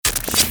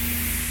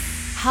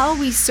How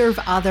we serve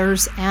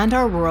others and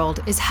our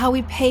world is how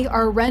we pay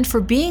our rent for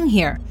being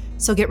here.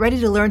 So get ready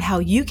to learn how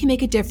you can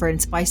make a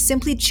difference by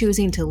simply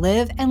choosing to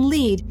live and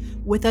lead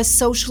with a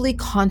socially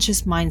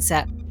conscious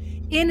mindset.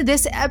 In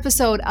this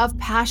episode of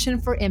Passion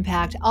for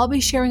Impact, I'll be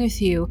sharing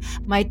with you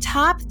my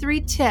top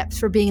 3 tips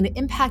for being an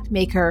impact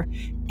maker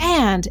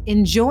and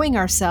enjoying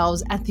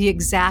ourselves at the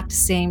exact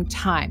same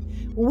time.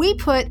 We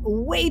put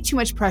way too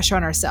much pressure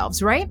on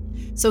ourselves, right?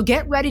 So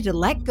get ready to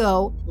let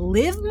go,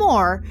 live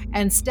more,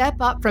 and step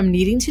up from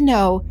needing to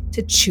know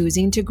to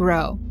choosing to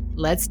grow.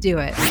 Let's do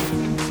it.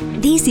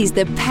 This is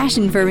the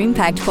Passion for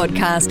Impact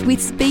podcast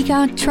with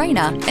speaker,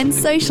 trainer, and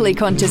socially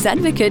conscious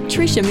advocate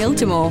Tricia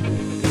Miltimore.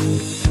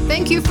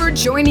 Thank you for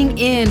joining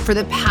in for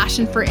the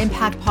Passion for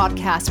Impact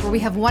podcast, where we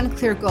have one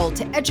clear goal: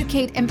 to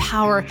educate,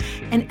 empower,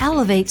 and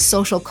elevate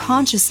social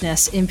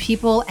consciousness in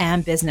people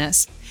and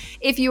business.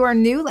 If you are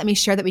new, let me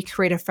share that we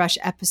create a fresh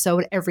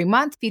episode every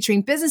month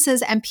featuring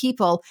businesses and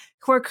people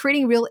who are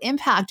creating real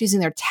impact using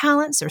their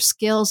talents, their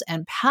skills,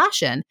 and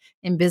passion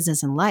in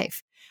business and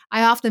life.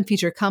 I often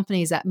feature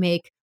companies that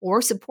make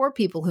or support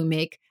people who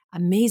make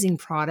amazing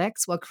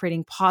products while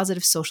creating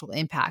positive social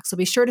impact. So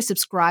be sure to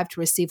subscribe to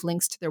receive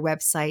links to their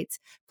websites,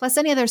 plus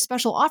any other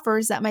special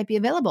offers that might be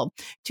available.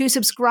 To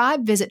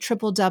subscribe, visit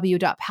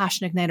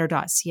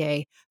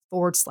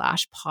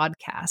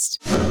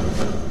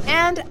www.passionaigniter.ca/podcast.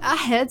 And a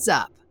heads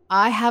up,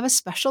 I have a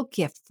special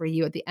gift for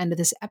you at the end of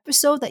this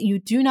episode that you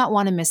do not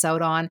want to miss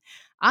out on.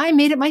 I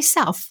made it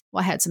myself.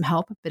 Well, I had some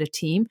help, a bit of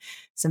team,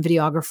 some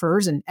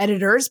videographers and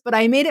editors, but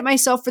I made it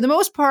myself for the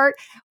most part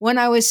when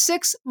I was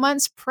 6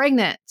 months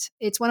pregnant.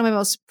 It's one of my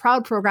most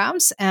proud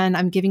programs, and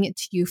I'm giving it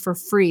to you for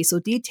free. So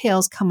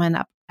details coming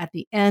up at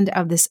the end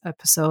of this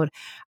episode.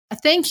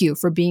 Thank you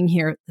for being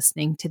here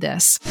listening to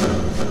this.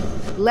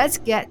 Let's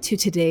get to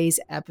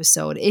today's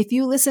episode. If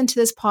you listen to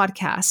this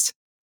podcast,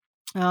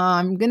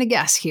 I'm going to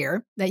guess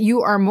here that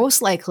you are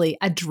most likely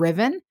a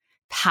driven,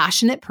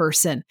 passionate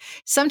person.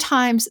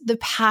 Sometimes the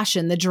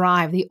passion, the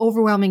drive, the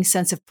overwhelming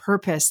sense of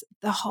purpose,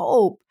 the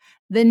hope,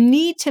 the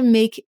need to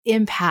make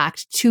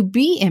impact, to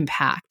be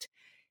impact,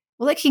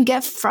 well, it can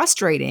get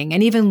frustrating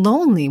and even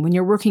lonely when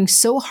you're working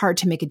so hard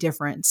to make a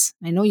difference.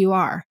 I know you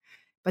are.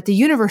 But the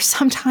universe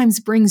sometimes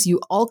brings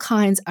you all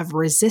kinds of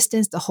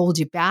resistance to hold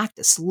you back,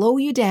 to slow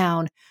you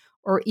down,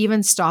 or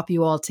even stop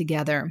you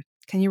altogether.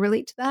 Can you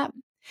relate to that?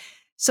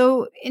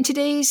 So in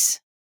today's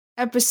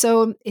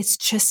episode, it's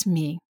just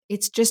me.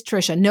 It's just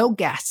Tricia, no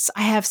guests.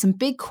 I have some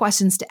big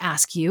questions to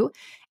ask you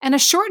and a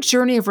short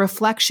journey of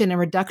reflection and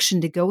reduction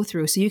to go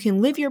through so you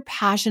can live your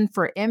passion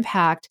for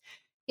impact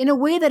in a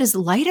way that is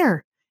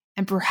lighter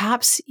and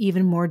perhaps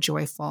even more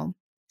joyful.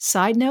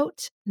 Side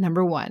note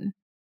number 1,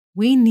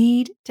 we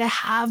need to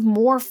have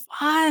more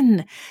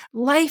fun.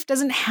 Life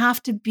doesn't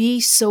have to be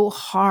so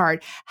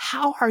hard.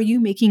 How are you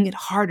making it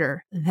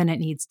harder than it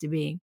needs to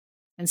be?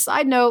 And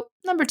side note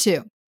number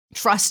 2,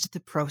 trust the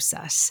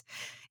process.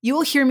 You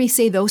will hear me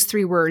say those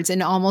 3 words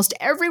in almost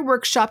every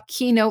workshop,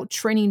 keynote,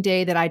 training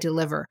day that I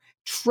deliver.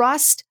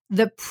 Trust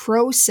the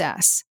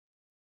process,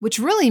 which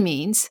really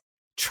means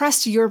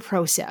trust your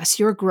process,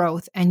 your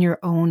growth, and your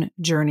own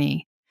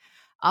journey.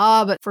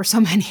 But for so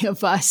many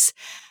of us,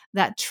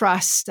 that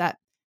trust, that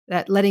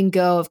letting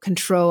go of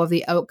control of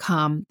the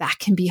outcome, that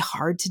can be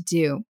hard to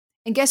do.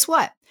 And guess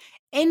what?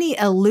 Any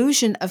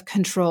illusion of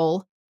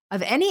control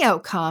of any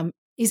outcome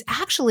is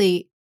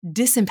actually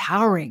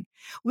disempowering.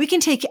 We can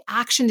take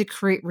action to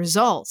create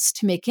results,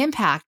 to make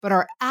impact, but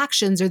our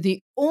actions are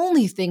the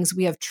only things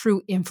we have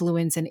true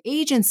influence and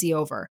agency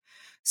over.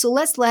 So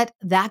let's let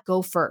that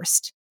go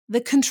first.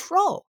 The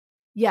control.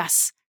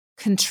 Yes,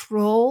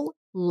 control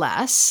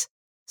less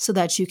so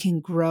that you can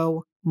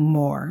grow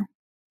more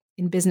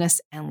in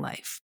business and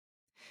life.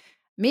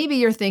 Maybe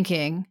you're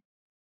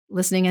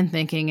listening and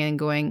thinking and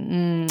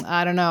going,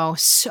 I don't know,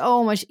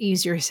 so much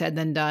easier said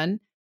than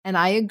done. And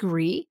I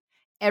agree.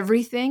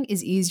 Everything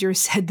is easier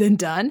said than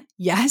done.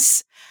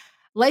 Yes.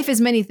 Life is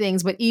many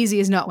things, but easy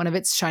is not one of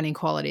its shining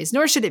qualities,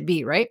 nor should it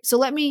be, right? So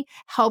let me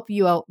help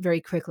you out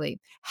very quickly.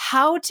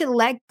 How to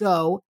let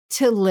go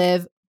to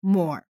live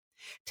more.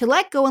 To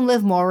let go and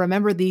live more,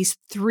 remember these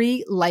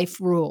 3 life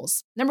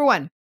rules. Number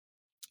 1,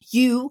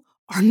 you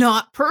are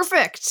not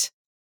perfect.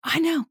 I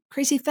know,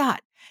 crazy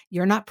thought.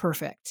 You're not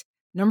perfect.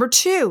 Number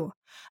 2,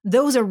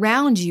 those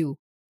around you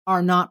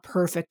are not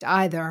perfect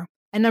either.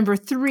 And number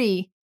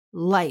 3,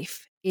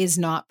 life is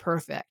not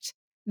perfect.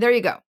 There you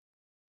go.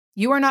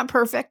 You are not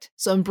perfect,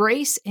 so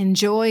embrace,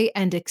 enjoy,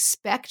 and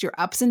expect your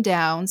ups and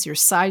downs, your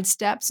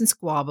sidesteps and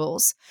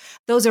squabbles.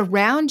 Those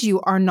around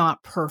you are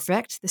not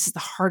perfect. This is the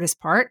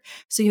hardest part.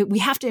 So we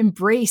have to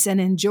embrace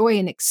and enjoy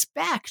and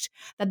expect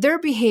that their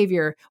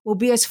behavior will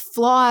be as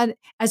flawed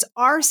as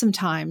ours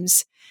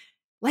sometimes.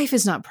 Life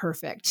is not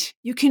perfect.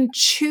 You can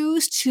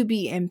choose to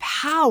be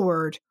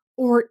empowered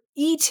or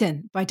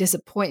eaten by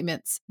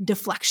disappointments,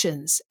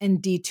 deflections,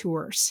 and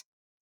detours.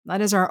 That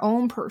is our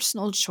own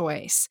personal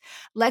choice.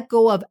 Let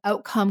go of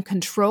outcome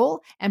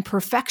control and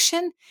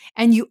perfection,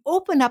 and you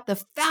open up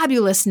the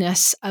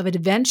fabulousness of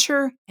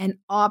adventure and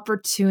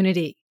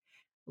opportunity.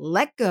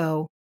 Let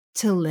go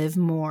to live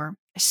more.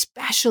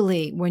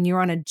 especially when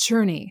you're on a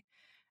journey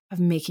of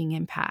making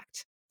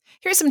impact.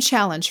 Here's some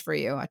challenge for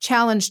you, a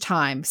challenge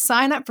time.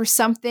 Sign up for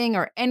something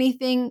or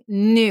anything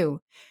new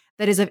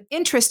that is of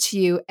interest to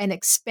you and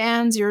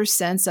expands your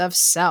sense of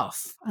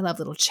self. I love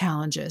little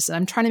challenges, and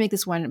I'm trying to make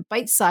this one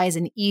bite-sized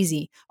and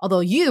easy,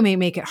 although you may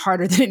make it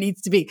harder than it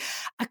needs to be.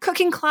 A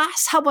cooking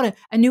class? How about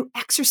a new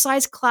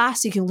exercise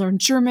class so you can learn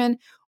German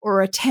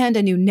or attend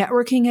a new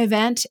networking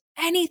event?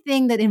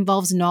 Anything that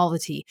involves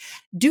novelty.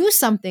 Do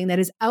something that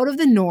is out of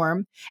the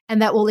norm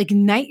and that will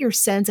ignite your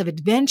sense of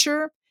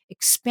adventure,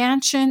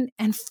 expansion,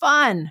 and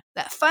fun.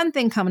 That fun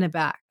thing coming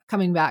back.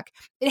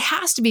 It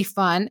has to be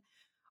fun,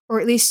 or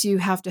at least you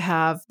have to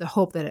have the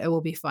hope that it will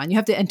be fun. You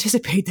have to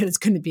anticipate that it's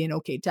going to be an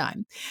okay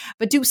time.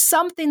 But do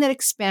something that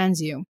expands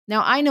you.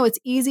 Now, I know it's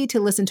easy to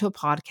listen to a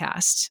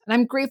podcast, and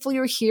I'm grateful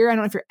you're here. I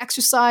don't know if you're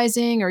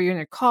exercising or you're in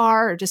your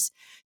car or just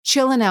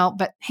chilling out,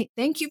 but hey,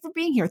 thank you for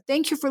being here.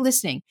 Thank you for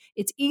listening.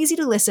 It's easy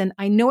to listen.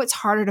 I know it's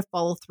harder to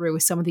follow through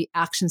with some of the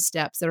action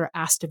steps that are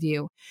asked of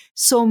you.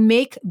 So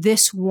make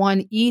this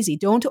one easy.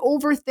 Don't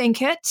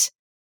overthink it.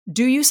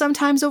 Do you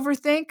sometimes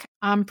overthink?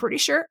 I'm pretty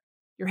sure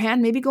your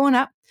hand may be going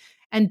up.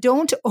 And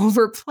don't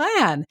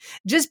overplan.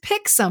 Just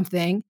pick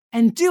something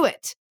and do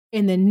it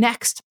in the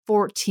next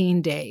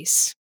 14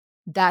 days.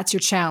 That's your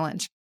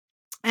challenge.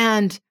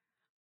 And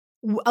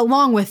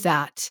along with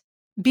that,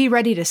 be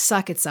ready to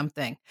suck at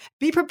something.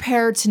 Be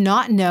prepared to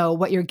not know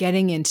what you're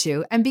getting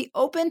into and be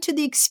open to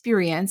the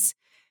experience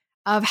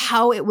of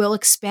how it will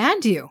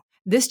expand you.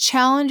 This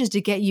challenge is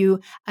to get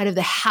you out of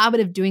the habit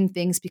of doing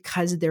things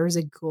because there is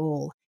a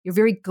goal. You're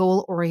very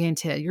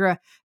goal-oriented. You're a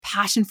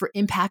passion for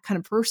impact kind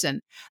of person.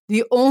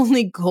 The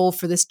only goal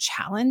for this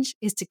challenge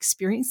is to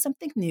experience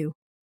something new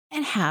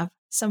and have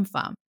some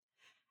fun.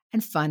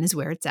 And fun is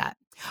where it's at.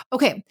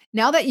 Okay,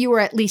 now that you are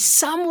at least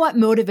somewhat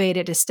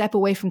motivated to step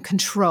away from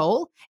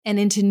control and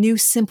into new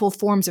simple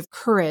forms of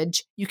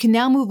courage, you can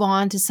now move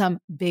on to some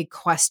big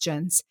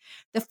questions.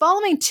 The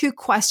following 2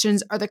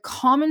 questions are the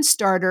common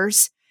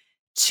starters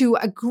to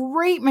a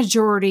great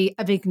majority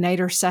of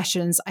Igniter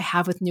sessions I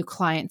have with new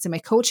clients in my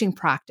coaching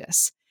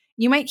practice.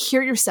 You might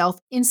hear yourself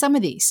in some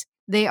of these.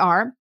 They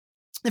are,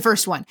 the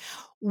first one,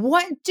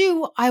 what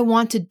do I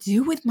want to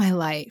do with my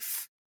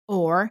life?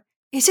 Or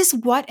is this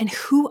what and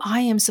who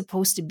I am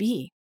supposed to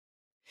be?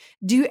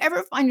 Do you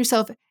ever find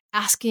yourself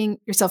asking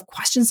yourself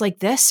questions like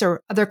this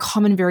or other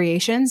common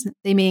variations?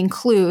 They may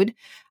include,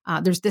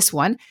 there's this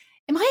one,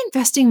 am I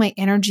investing my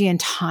energy and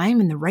time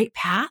in the right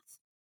path?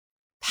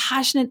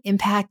 Passionate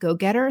impact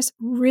go-getters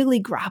really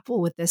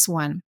grapple with this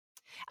one.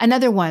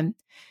 Another one,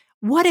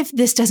 what if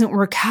this doesn't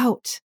work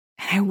out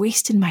and I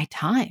wasted my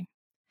time?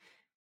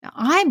 Now,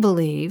 I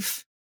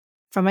believe,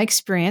 from my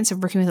experience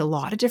of working with a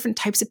lot of different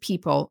types of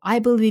people, I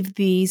believe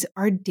these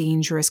are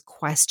dangerous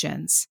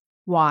questions.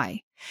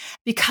 Why?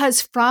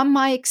 Because from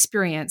my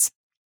experience,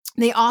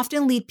 they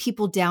often lead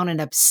people down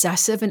an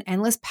obsessive and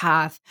endless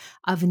path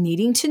of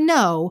needing to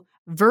know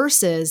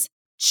versus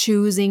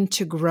choosing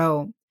to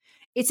grow.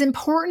 It's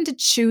important to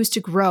choose to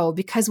grow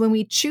because when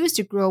we choose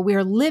to grow, we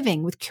are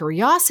living with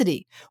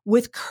curiosity,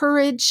 with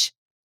courage,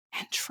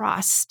 and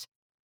trust.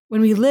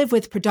 When we live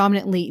with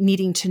predominantly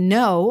needing to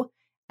know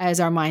as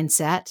our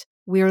mindset,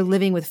 we are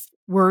living with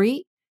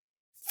worry,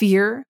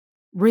 fear,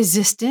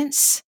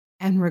 resistance,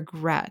 and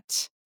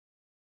regret.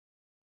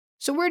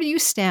 So where do you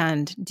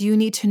stand? Do you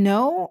need to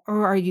know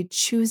or are you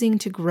choosing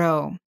to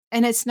grow?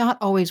 And it's not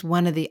always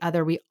one or the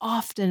other. We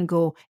often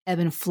go ebb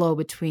and flow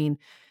between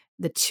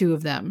the two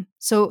of them.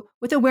 So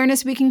with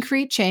awareness, we can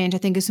create change. I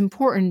think it's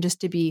important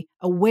just to be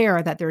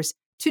aware that there's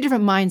 2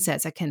 different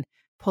mindsets that can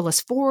pull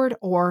us forward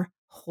or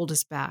hold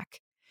us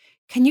back.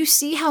 Can you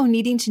see how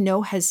needing to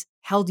know has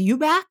held you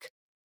back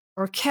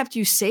or kept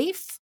you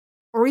safe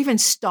or even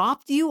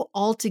stopped you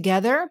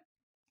altogether?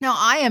 Now,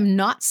 I am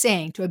not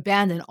saying to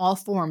abandon all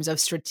forms of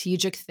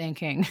strategic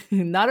thinking,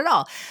 not at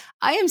all.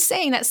 I am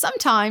saying that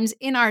sometimes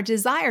in our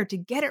desire to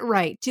get it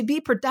right, to be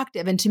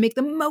productive, and to make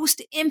the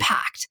most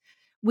impact,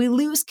 we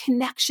lose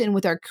connection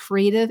with our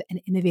creative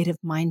and innovative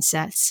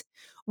mindsets.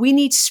 We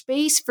need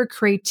space for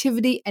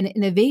creativity and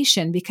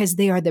innovation because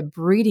they are the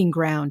breeding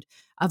ground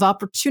of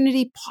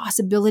opportunity,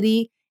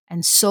 possibility,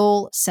 and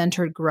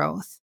soul-centered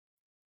growth.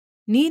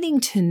 Needing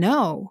to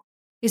know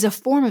is a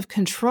form of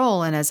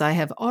control, and as I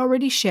have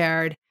already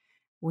shared,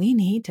 we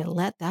need to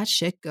let that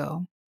shit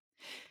go.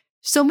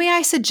 So may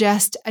I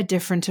suggest a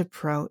different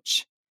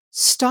approach?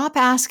 Stop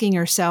asking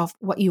yourself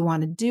what you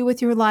want to do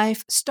with your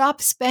life.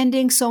 Stop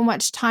spending so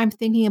much time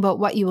thinking about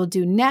what you will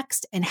do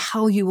next and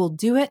how you will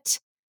do it.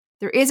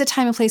 There is a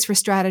time and place for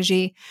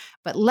strategy,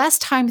 but less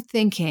time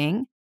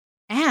thinking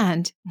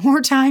and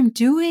more time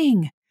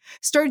doing.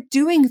 Start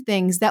doing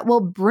things that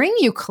will bring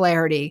you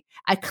clarity,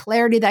 a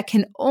clarity that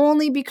can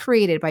only be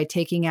created by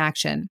taking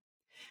action.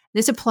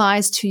 This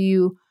applies to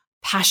you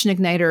passion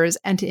igniters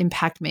and to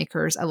impact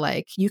makers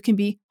alike. You can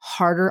be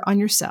harder on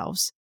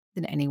yourselves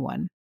than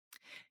anyone.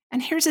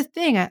 And here's the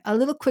thing, a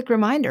little quick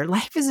reminder,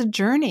 life is a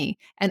journey,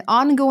 an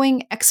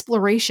ongoing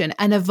exploration,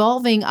 an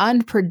evolving,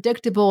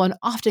 unpredictable, and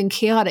often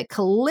chaotic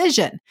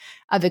collision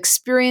of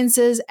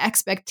experiences,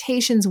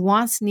 expectations,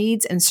 wants,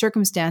 needs, and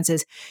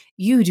circumstances.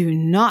 You do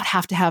not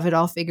have to have it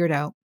all figured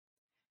out.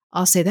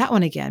 I'll say that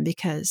one again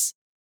because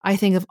I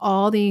think of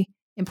all the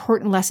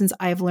important lessons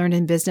I've learned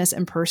in business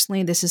and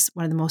personally, this is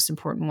one of the most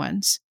important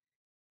ones.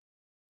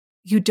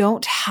 You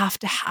don't have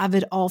to have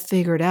it all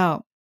figured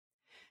out.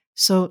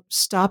 So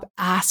stop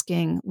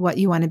asking what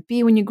you want to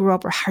be when you grow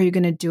up or how you're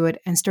going to do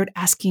it and start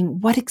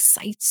asking what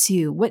excites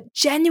you, what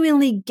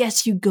genuinely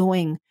gets you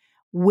going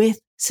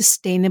with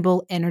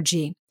sustainable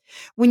energy.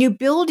 When you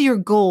build your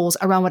goals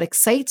around what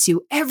excites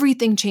you,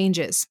 everything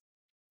changes.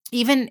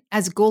 Even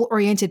as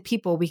goal-oriented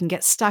people, we can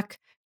get stuck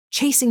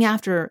chasing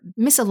after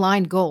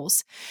misaligned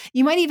goals.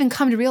 You might even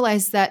come to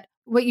realize that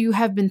what you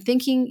have been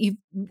thinking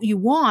you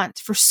want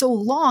for so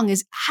long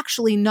is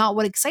actually not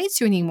what excites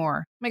you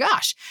anymore. My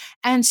gosh.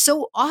 And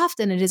so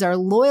often it is our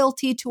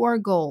loyalty to our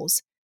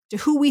goals, to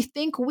who we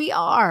think we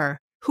are,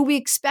 who we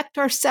expect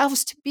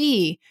ourselves to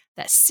be,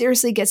 that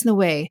seriously gets in the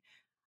way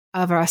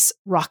of us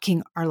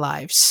rocking our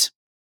lives.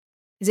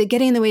 Is it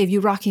getting in the way of you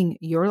rocking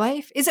your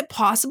life? Is it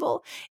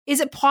possible? Is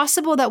it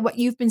possible that what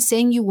you've been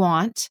saying you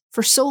want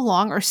for so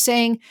long or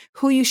saying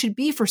who you should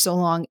be for so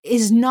long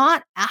is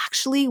not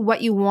actually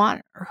what you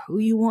want or who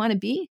you want to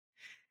be?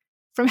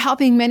 From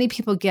helping many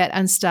people get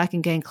unstuck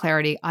and gain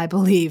clarity, I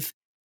believe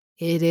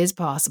it is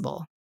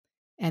possible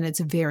and it's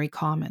very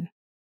common.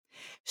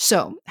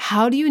 So,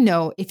 how do you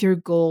know if your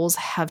goals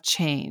have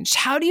changed?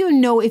 How do you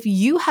know if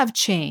you have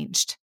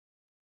changed?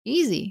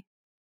 Easy.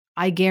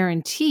 I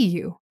guarantee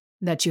you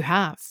that you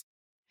have.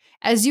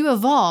 As you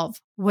evolve,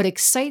 what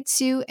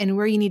excites you and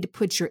where you need to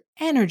put your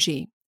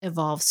energy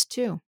evolves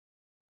too.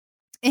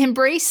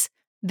 Embrace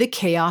the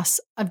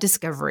chaos of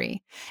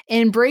discovery.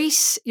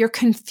 Embrace your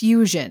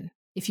confusion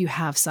if you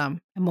have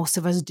some, and most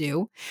of us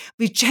do.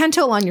 Be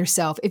gentle on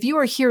yourself. If you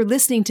are here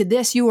listening to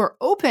this, you are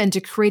open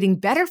to creating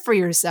better for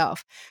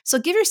yourself. So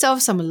give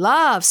yourself some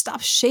love. Stop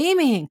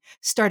shaming.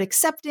 Start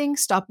accepting.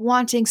 Stop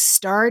wanting.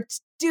 Start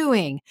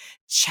doing.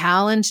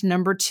 Challenge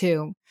number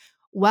 2.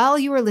 While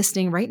you are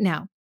listening right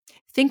now,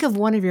 think of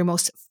one of your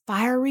most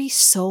fiery,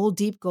 soul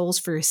deep goals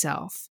for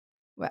yourself.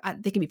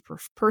 They can be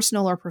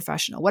personal or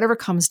professional, whatever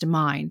comes to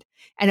mind,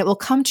 and it will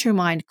come to your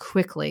mind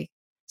quickly.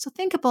 So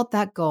think about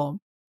that goal.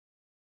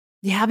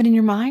 Do you have it in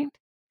your mind?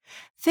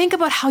 Think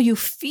about how you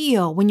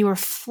feel when you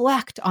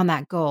reflect on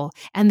that goal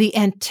and the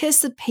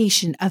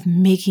anticipation of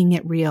making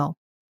it real.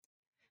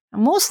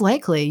 And most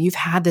likely, you've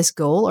had this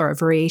goal or a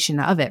variation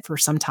of it for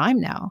some time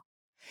now.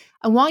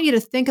 I want you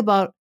to think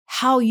about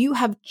how you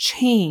have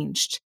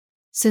changed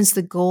since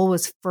the goal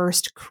was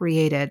first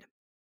created.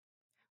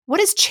 What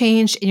has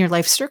changed in your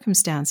life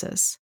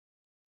circumstances?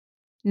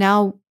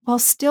 Now, while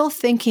still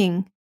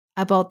thinking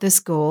about this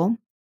goal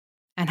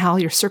and how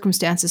your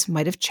circumstances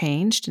might have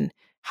changed and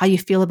how you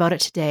feel about it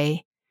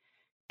today,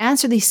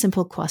 answer these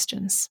simple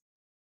questions.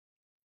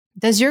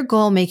 Does your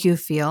goal make you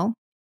feel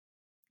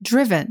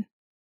driven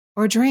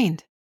or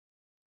drained?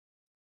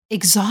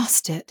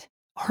 Exhausted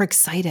or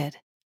excited?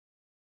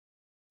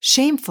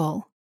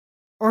 Shameful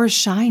or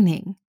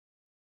shining?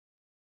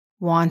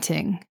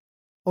 Wanting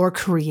or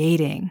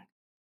creating?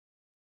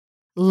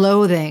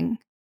 Loathing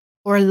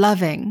or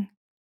loving?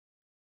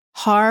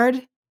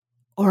 Hard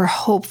or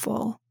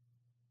hopeful?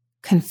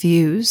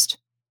 Confused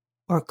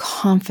or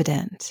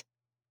confident?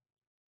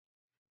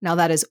 Now,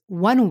 that is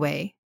one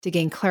way to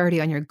gain clarity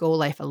on your goal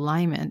life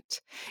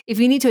alignment. If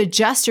you need to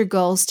adjust your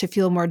goals to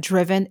feel more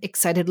driven,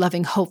 excited,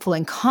 loving, hopeful,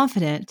 and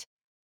confident,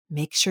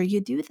 make sure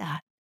you do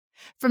that.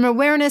 From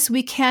awareness,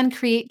 we can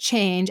create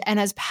change. And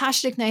as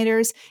passion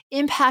igniters,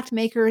 impact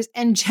makers,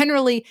 and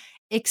generally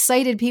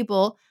excited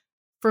people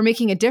for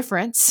making a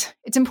difference,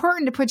 it's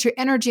important to put your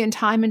energy and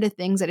time into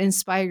things that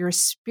inspire your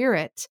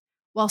spirit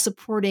while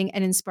supporting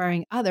and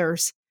inspiring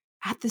others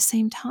at the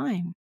same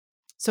time.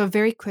 So a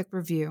very quick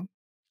review.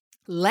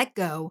 Let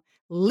go,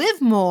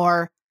 live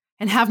more,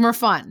 and have more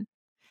fun.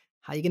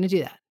 How are you going to do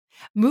that?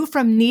 Move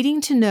from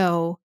needing to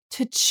know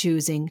to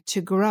choosing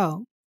to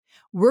grow.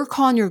 Work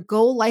on your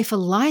goal life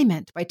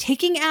alignment by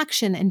taking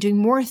action and doing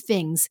more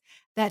things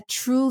that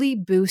truly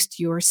boost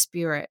your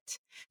spirit.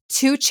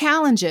 2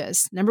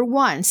 challenges. Number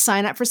 1,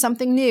 sign up for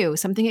something new,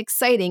 something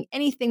exciting,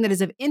 anything that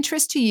is of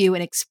interest to you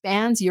and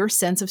expands your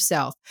sense of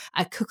self.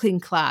 A cooking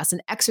class,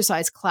 an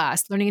exercise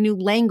class, learning a new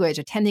language,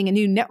 attending a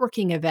new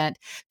networking event.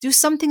 Do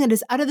something that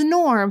is out of the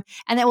norm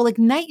and that will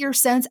ignite your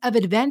sense of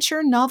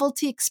adventure,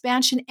 novelty,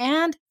 expansion,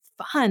 and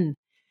fun.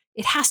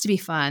 It has to be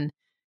fun.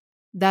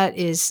 That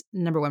is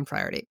number 1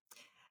 priority.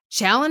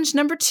 Challenge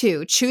number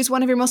 2, choose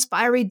one of your most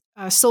fiery,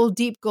 soul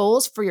deep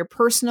goals for your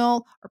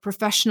personal or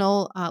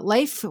professional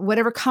life,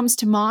 whatever comes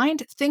to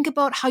mind. Think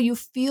about how you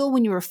feel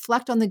when you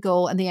reflect on the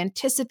goal and the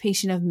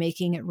anticipation of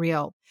making it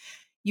real.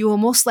 You will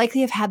most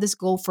likely have had this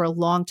goal for a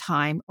long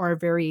time or a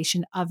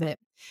variation of it.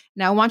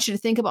 Now, I want you to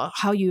think about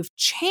how you've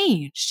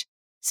changed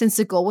since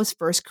the goal was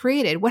first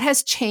created. What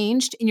has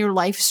changed in your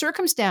life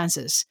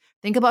circumstances?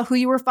 Think about who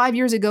you were 5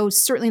 years ago,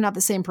 certainly not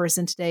the same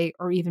person today,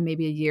 or even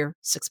maybe a year,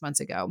 6 months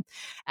ago.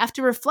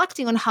 After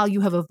reflecting on how you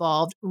have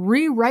evolved,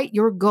 rewrite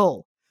your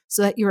goal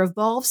so that your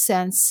evolved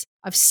sense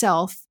of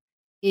self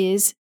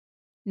is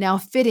now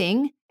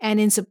fitting and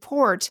in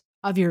support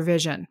of your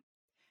vision.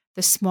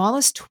 The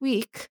smallest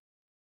tweak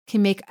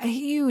can make a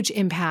huge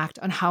impact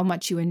on how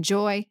much you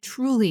enjoy,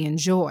 truly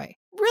enjoy,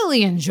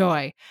 really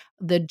enjoy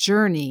the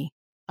journey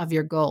of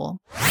your goal.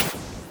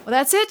 Well,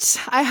 that's it.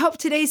 I hope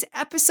today's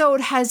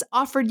episode has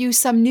offered you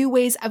some new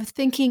ways of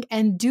thinking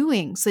and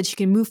doing so that you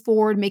can move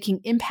forward,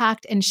 making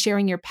impact and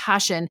sharing your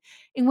passion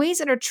in ways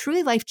that are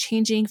truly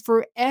life-changing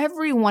for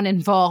everyone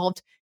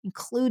involved,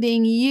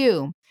 including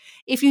you.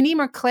 If you need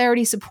more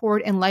clarity,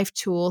 support, and life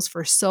tools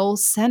for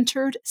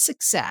soul-centered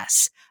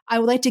success, I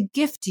would like to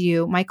gift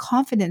you my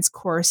confidence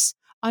course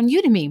on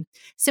Udemy.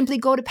 Simply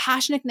go to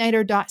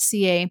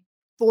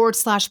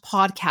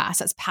passionaigniter.ca/podcast.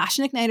 That's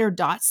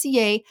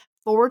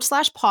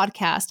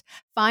passionaigniter.ca/podcast.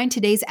 Find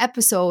today's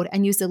episode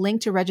and use the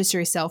link to register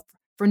yourself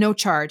for no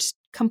charge.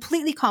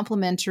 Completely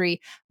complimentary.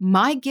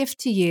 My gift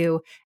to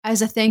you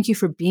as a thank you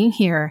for being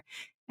here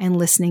and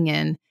listening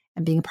in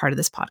and being a part of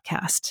this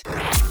podcast.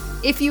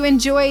 If you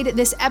enjoyed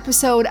this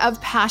episode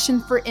of Passion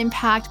for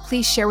Impact,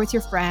 please share with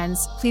your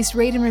friends. Please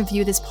rate and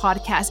review this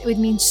podcast. It would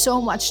mean so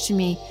much to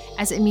me,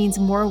 as it means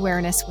more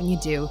awareness when you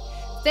do.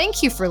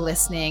 Thank you for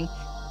listening.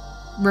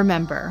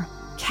 Remember,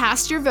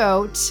 cast your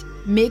vote,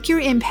 make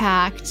your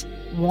impact,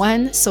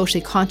 one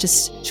socially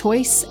conscious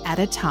choice at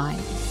a time.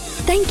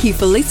 Thank you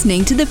for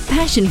listening to the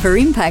Passion for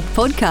Impact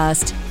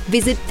podcast.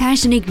 Visit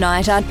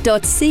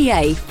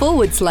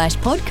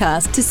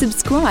passionaigniter.ca/podcast to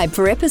subscribe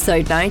for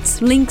episode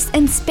notes, links,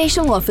 and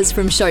special offers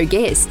from show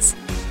guests.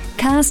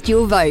 Cast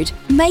your vote,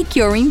 make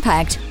your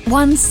impact,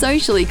 one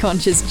socially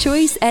conscious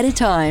choice at a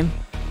time.